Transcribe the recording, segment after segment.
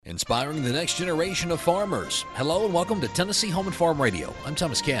Inspiring the next generation of farmers. Hello and welcome to Tennessee Home and Farm Radio. I'm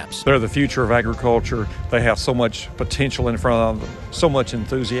Thomas Capps. They're the future of agriculture. They have so much potential in front of them, so much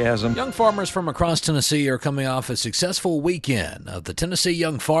enthusiasm. Young farmers from across Tennessee are coming off a successful weekend of the Tennessee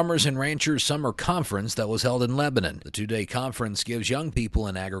Young Farmers and Ranchers Summer Conference that was held in Lebanon. The two-day conference gives young people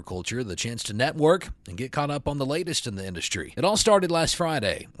in agriculture the chance to network and get caught up on the latest in the industry. It all started last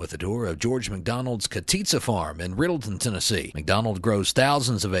Friday with a tour of George MacDonald's Catesa Farm in Riddleton, Tennessee. McDonald grows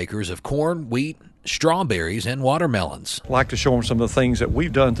thousands of acres of corn, wheat, strawberries, and watermelons. I'd like to show them some of the things that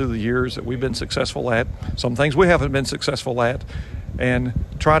we've done through the years that we've been successful at, some things we haven't been successful at, and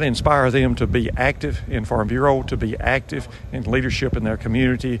try to inspire them to be active in Farm Bureau, to be active in leadership in their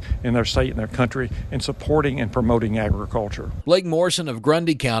community, in their state, in their country, in supporting and promoting agriculture. Blake Morrison of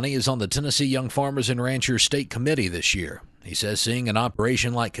Grundy County is on the Tennessee Young Farmers and Ranchers State Committee this year. He says seeing an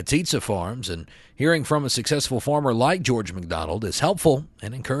operation like Catesa Farms and hearing from a successful farmer like George MacDonald is helpful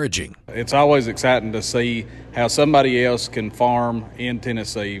and encouraging. It's always exciting to see how somebody else can farm in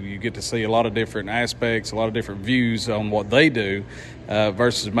Tennessee. You get to see a lot of different aspects, a lot of different views on what they do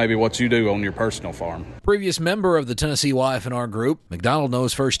versus maybe what you do on your personal farm. Previous member of the Tennessee YF&R group, McDonald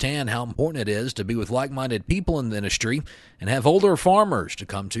knows firsthand how important it is to be with like-minded people in the industry and have older farmers to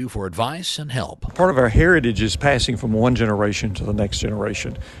come to for advice and help. Part of our heritage is passing from one generation to the next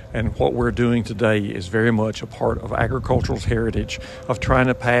generation, and what we're doing today is very much a part of agricultural's heritage of trying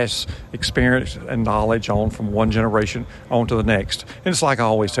to pass experience and knowledge on from one generation on to the next. And it's like I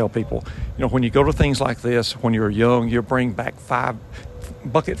always tell people, when you go to things like this, when you're young, you bring back 5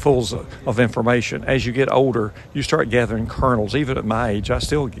 bucketfuls of information. As you get older, you start gathering kernels. Even at my age, I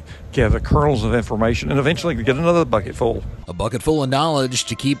still gather kernels of information and eventually get another bucketful. A bucketful of knowledge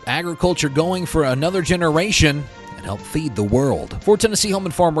to keep agriculture going for another generation and help feed the world. For Tennessee Home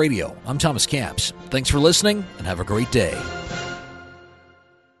and Farm Radio, I'm Thomas Capps. Thanks for listening and have a great day.